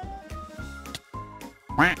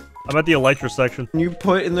 I'm at the elytra section. Can you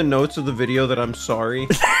put in the notes of the video that I'm sorry?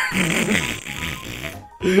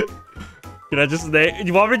 Can I just name...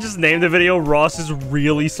 You want me to just name the video Ross is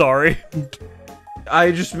really sorry?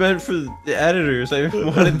 I just meant for the editors. I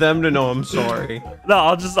wanted them to know I'm sorry.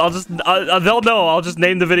 No, they'll know. I'll just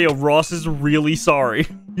name the video Ross is really sorry.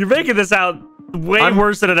 You're making this out way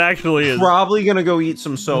worse than it actually is. Probably gonna go eat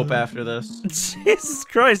some soap after this. Jesus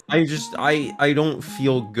Christ. I don't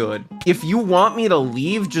feel good. If you want me to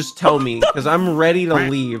leave, just tell me, because I'm ready to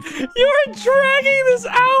leave. You are dragging this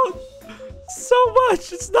out so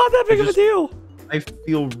much. It's not that big of a deal. I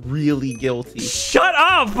feel really guilty. Shut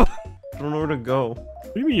up! I don't know where to go.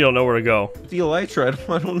 What do you mean you don't know where to go? The elytra,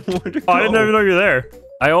 I don't know where to go. Oh, I didn't even know you were there.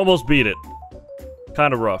 I almost beat it.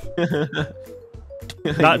 Kind of rough.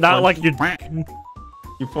 not like you.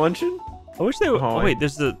 You punching? I wish they would. Oh, wait,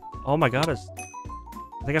 there's the. Oh my god, I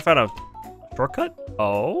think I found a shortcut.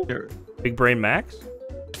 Oh, Here. Big Brain Max.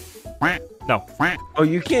 No. Oh,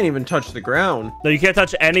 you can't even touch the ground. No, you can't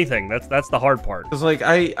touch anything. That's the hard part. Cause like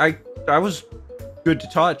I was good to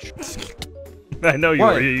touch. I know you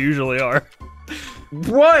What? are. You usually are.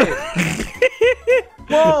 What?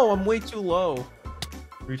 Whoa, I'm way too low.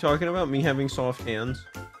 Are you talking about me having soft hands?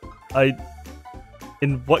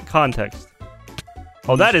 In what context?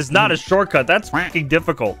 Oh, that is not a shortcut. That's fucking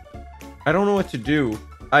difficult. I don't know what to do.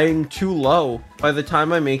 I'm too low. By the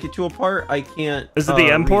time I make it to a part, I can't. Is it the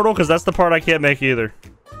end portal? Because that's the part I can't make either.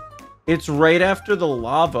 It's right after the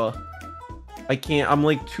lava. I can't. I'm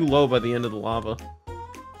like too low by the end of the lava.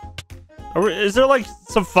 Is there like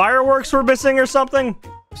some fireworks we're missing or something?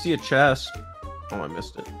 I see a chest. Oh, I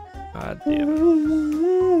missed it. God damn.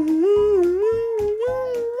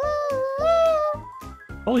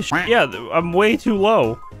 Holy shit. Yeah, I'm way too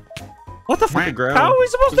low. What the fuck? How are we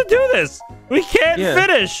supposed to do this? We can't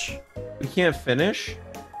finish. We can't finish?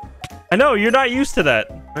 I know, you're not used to that.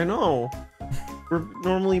 I know. We're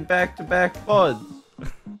normally back-to-back buds.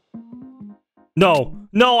 No.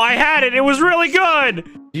 No, I had it. It was really good.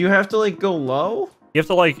 Do you have to, like, go low? You have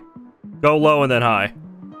to, like, go low and then high.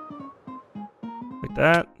 Like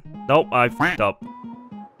that. Nope, I fucked up.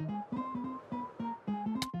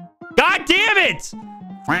 God damn it!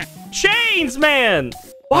 Chains, man!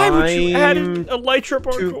 Why would you add a light trip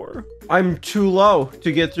hardcore? I'm too low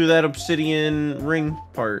to get through that obsidian ring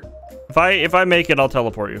part. If I make it, I'll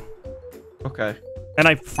teleport you. Okay. And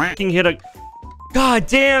I fucking hit a... God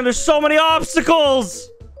damn, there's so many obstacles!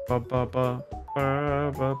 This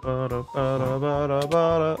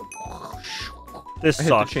I hit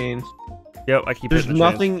sucks. the chains. Yep, I keep There's hitting the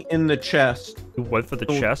nothing in the chest. You went for the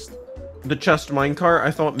chest? The chest minecart,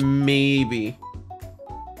 I thought maybe.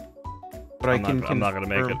 But I'm not gonna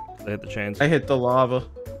make it. I hit the chains. I hit the lava.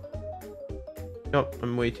 Nope,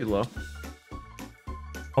 I'm way too low.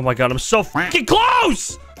 Oh my god, I'm so fucking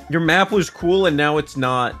close! Your map was cool and now it's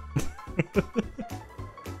not.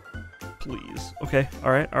 Please. Okay,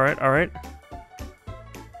 alright, alright, alright.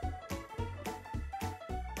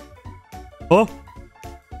 Oh!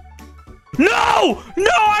 No! No,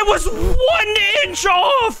 I was 1 inch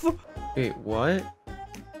off! Wait, what?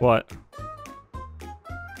 What?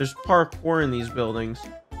 There's parkour in these buildings.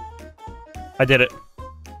 I did it.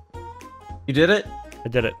 You did it? I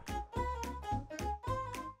did it.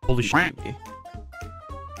 Holy shit.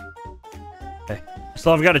 Okay.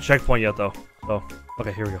 Still haven't got a checkpoint yet, though. So,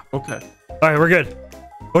 okay, here we go. Okay. Alright, we're good.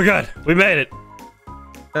 We're good. We made it.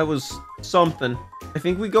 That was something. I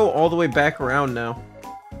think we go all the way back around now.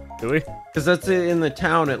 Do we? Because that's it in the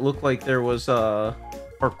town. It looked like there was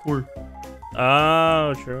parkour.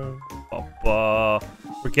 Oh, true.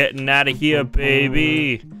 We're getting out of here,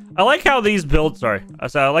 baby. I like how these builds. Sorry,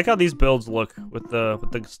 I like how these builds look with the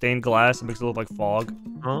stained glass. It makes it look like fog.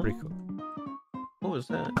 Huh? Pretty cool. What was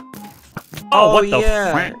that? Oh, what the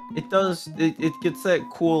yeah, it does. It gets that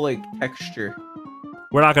cool like texture.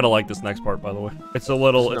 We're not gonna like this next part, by the way. It's a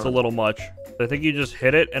little much. I think you just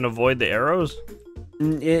hit it and avoid the arrows.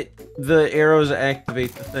 The arrows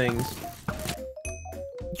activate the things.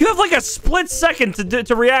 You have like a split second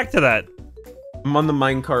to react to that. I'm on the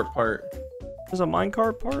minecart part. There's a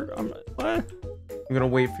minecart part? What? I'm gonna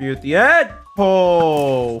wait for you at the end.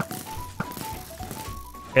 Oh.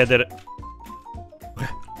 Yeah, I did it.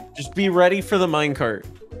 Just be ready for the minecart.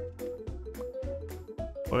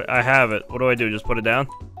 I have it. What do I do? Just put it down?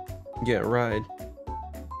 Yeah, ride.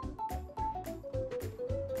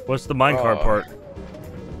 What's the minecart part?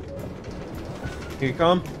 Here you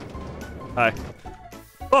come. Hi.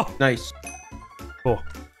 Oh! Nice. Cool.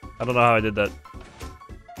 I don't know how I did that.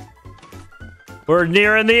 We're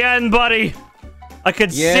nearing the end, buddy! I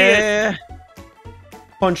could see it!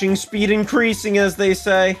 Punching speed increasing, as they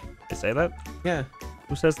say. They say that? Yeah.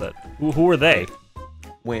 Who says that? Who are they?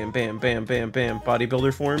 Wham, bam, bam, bam, bam.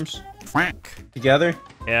 Bodybuilder forms. Frank. Together?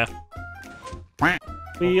 Yeah. Frank.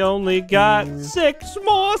 We only got 6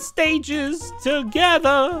 more stages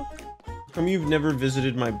together. How come you've never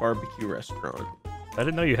visited my barbecue restaurant? I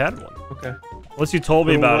didn't know you had one. Okay. Unless you told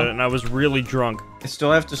me about it and I was really drunk. I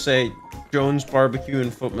still have to say, Jones Barbecue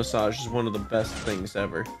and Foot Massage is one of the best things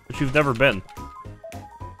ever. But you've never been.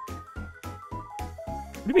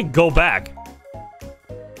 What do you mean, go back?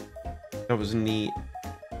 That was neat.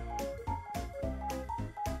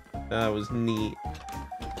 That was neat.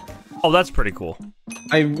 Oh, that's pretty cool.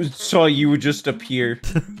 I saw you just appear.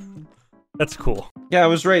 That's cool. Yeah, I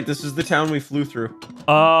was right. This is the town we flew through.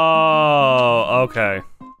 Oh, okay.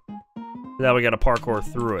 Now we gotta parkour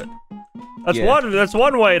through it. That's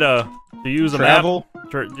one way to use a travel.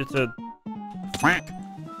 Frank.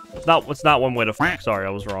 It's not one way to Frank. Sorry, I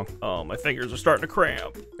was wrong. Oh, my fingers are starting to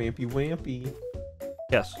cramp. Wampy wampy.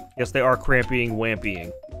 Yes. Yes, they are crampying,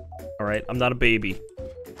 wampying. All right, I'm not a baby.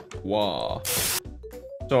 Wow.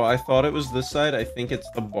 So I thought it was this side. I think it's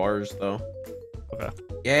the bars, though. Okay.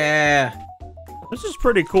 Yeah. This is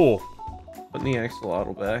pretty cool. Put the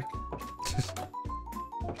axolotl back.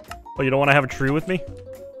 Oh, you don't want to have a tree with me?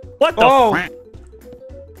 What the Oh! I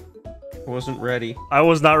wasn't ready. I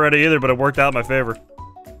was not ready either, but it worked out in my favor.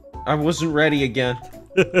 I wasn't ready again.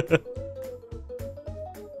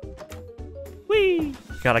 Whee!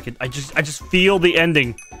 God, I just feel the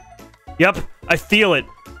ending. Yep, I feel it.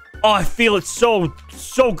 Oh, I feel it so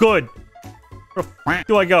good. Where the f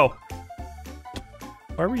do I go?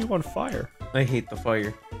 Why were you on fire? I hate the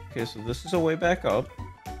fire. Okay, so this is a way back up.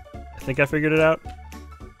 I think I figured it out.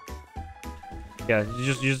 Yeah,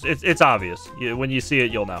 it's obvious. When you see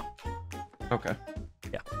it, you'll know. Okay.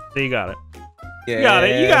 Yeah, so you got it. Yeah, You got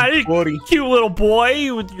it. You got it. Buddy. Cute little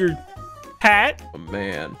boy with your hat. Oh,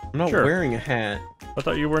 man. I'm not Sure. wearing a hat. I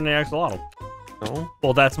thought you were in the axolotl. No?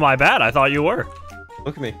 Well, that's my bad. I thought you were.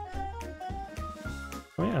 Look at me.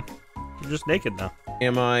 Oh, yeah. You're just naked now.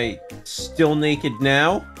 Am I still naked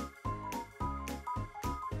now?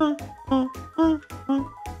 Look,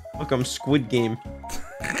 I'm Squid Game.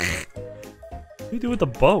 What do you do with the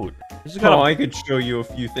boat? This is Oh, I could show you a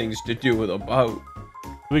few things to do with a boat.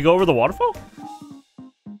 Do we go over the waterfall?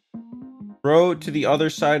 Row to the other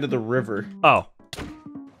side of the river. Oh.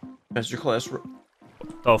 Masterclass.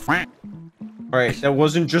 Oh. Alright, that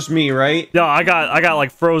wasn't just me, right? Yeah, I got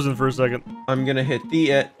like frozen for a second. I'm gonna hit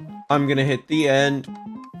the end. I'm gonna hit the end.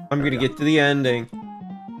 I'm gonna get to the ending.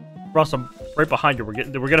 Ross, I'm right behind you.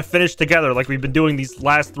 We're gonna finish together like we've been doing these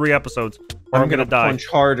last 3 episodes. Or I'm gonna die. Punch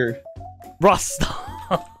harder. Ross,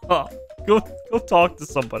 go talk to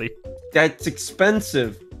somebody. That's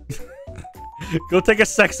expensive. Go take a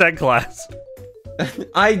sex ed class.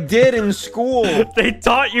 I did in school. They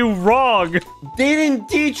taught you wrong. They didn't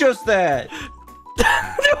teach us that.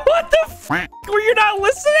 What the f? Were you not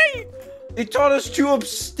listening? They taught us to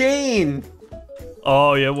abstain.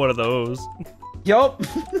 Oh, yeah, one of those. Yup.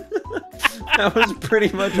 That was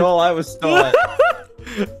pretty much all I was taught.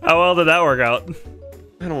 How well did that work out?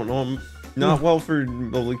 I don't know. I'm not well for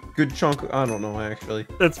a good chunk. I don't know, actually.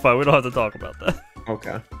 That's fine. We don't have to talk about that.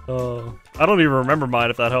 Okay. I don't even remember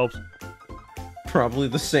mine, if that helps. Probably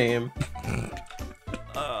the same.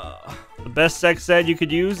 The best sex ed you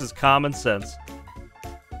could use is common sense.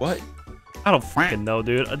 What? I don't fucking know,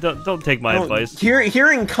 dude. Don't take my advice.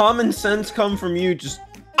 Hearing common sense come from you just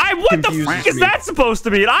what the fuck is that supposed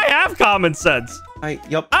to mean? I have common sense.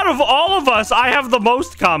 Yup. Out of all of us, I have the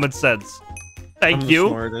most common sense. Thank you. I'm the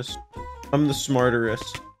smartest. I'm the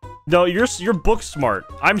smarterest. No, you're book smart.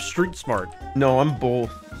 I'm street smart. No, I'm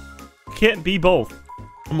both. Can't be both.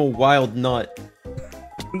 I'm a wild nut.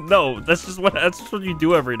 No, that's what you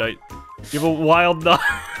do every night. You have a wild nut.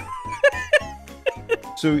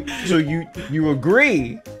 So you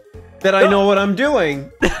agree that I know what I'm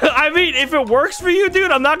doing? I mean, if it works for you,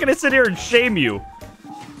 dude, I'm not gonna sit here and shame you.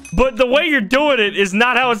 But the way you're doing it is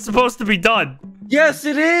not how it's supposed to be done. Yes,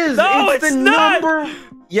 it is. No, it's the not.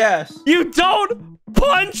 Yes. You don't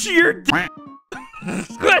punch your.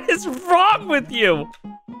 What is wrong with you?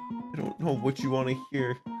 I don't know what you want to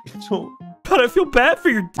hear. So. God, I feel bad for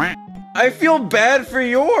your. I feel bad for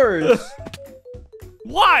yours.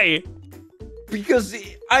 Why? Because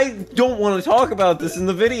I don't want to talk about this in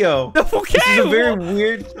the video. Okay. This is a very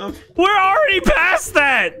weird. We're already past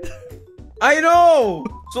that. I know.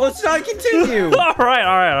 So let's not continue. All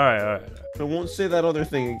right. I won't say that other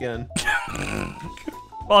thing again.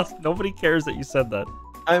 Ross, nobody cares that you said that.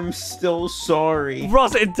 I'm still sorry.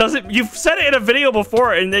 Ross, it doesn't. You've said it in a video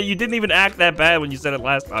before, and that you didn't even act that bad when you said it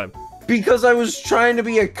last time. Because I was trying to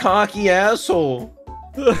be a cocky asshole.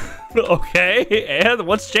 Okay, and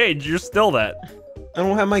what's changed? You're still that. I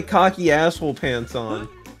don't have my cocky asshole pants on.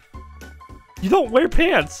 You don't wear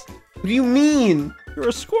pants. What do you mean? You're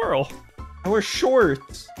a squirrel. I wear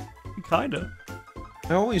shorts. Kinda.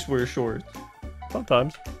 I always wear shorts.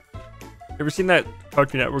 Sometimes. Ever seen that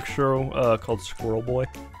Cartoon Network show called Squirrel Boy?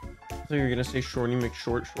 I thought you were gonna say Shorty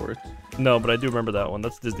McShort shorts. No, but I do remember that one.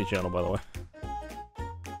 That's Disney Channel, by the way.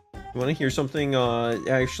 You want to hear something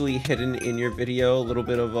actually hidden in your video? A little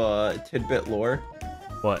bit of tidbit lore.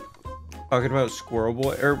 What? Talking about Squirrel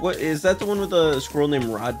Boy, or what is that? The one with a squirrel named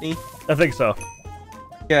Rodney? I think so.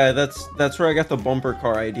 Yeah, that's where I got the bumper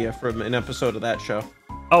car idea from an episode of that show.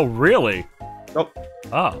 Oh, really? Oh.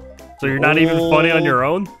 Oh. So you're not even funny on your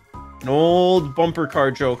own? An old bumper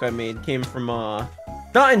car joke I made came from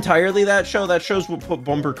not entirely that show. That show's what put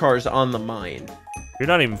bumper cars on the mind. You're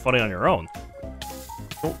not even funny on your own.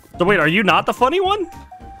 Nope. So wait, are you not the funny one?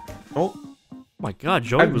 Oh. Oh my God,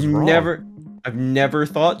 Joey was wrong. I've never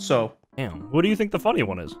thought so. Damn. Who do you think the funny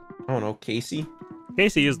one is? I don't know, Casey.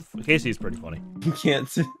 Casey's pretty funny. You can't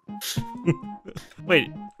say. Wait,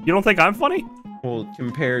 you don't think I'm funny? Well,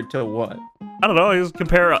 compared to what? I don't know. Just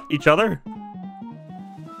compare each other.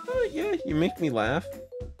 Yeah, you make me laugh.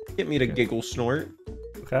 Get me to giggle snort.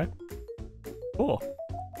 Okay. Cool.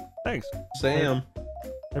 Thanks. Sam.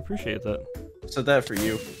 I appreciate that. Said that for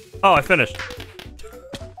you. Oh, I finished.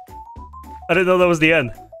 I didn't know that was the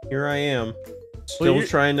end. Here I am. Still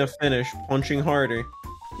trying to finish, punching harder.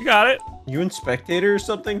 You got it. You in spectator or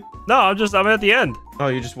something? No, I'm at the end. Oh,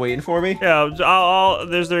 you're just waiting for me? Yeah,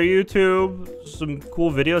 there's their YouTube, some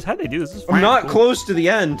cool videos. How'd they do this? I'm not close to the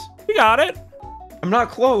end. You got it. I'm not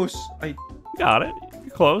close. You got it.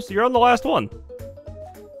 You're close. You're on the last one.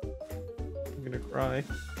 I'm gonna cry.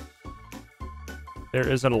 There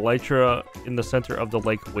is an elytra in the center of the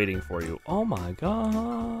lake waiting for you. Oh my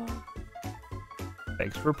god.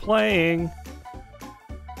 Thanks for playing.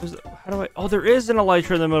 How do I... Oh, there is an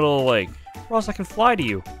elytra in the middle of the lake. Ross, I can fly to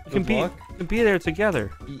you. We can be there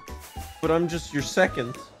together. But I'm just your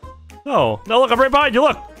second. No, look, I'm right behind you.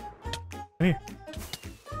 Look. Come here.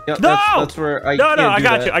 Yeah, no! that's where I. No, I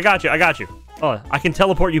got you. Oh, I can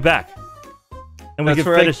teleport you back. And we can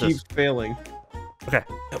finish this. That's where I keep failing. Okay.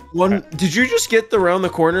 Did you just get the round the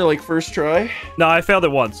corner like first try? No, I failed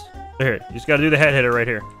it once. Here, you just got to do the head hitter right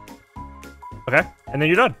here. Okay, and then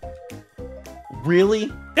you're done.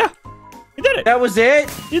 Really? Yeah, you did it. That was it?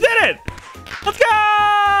 You did it. Let's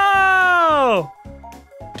go!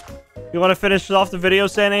 You want to finish off the video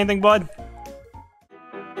saying anything, bud?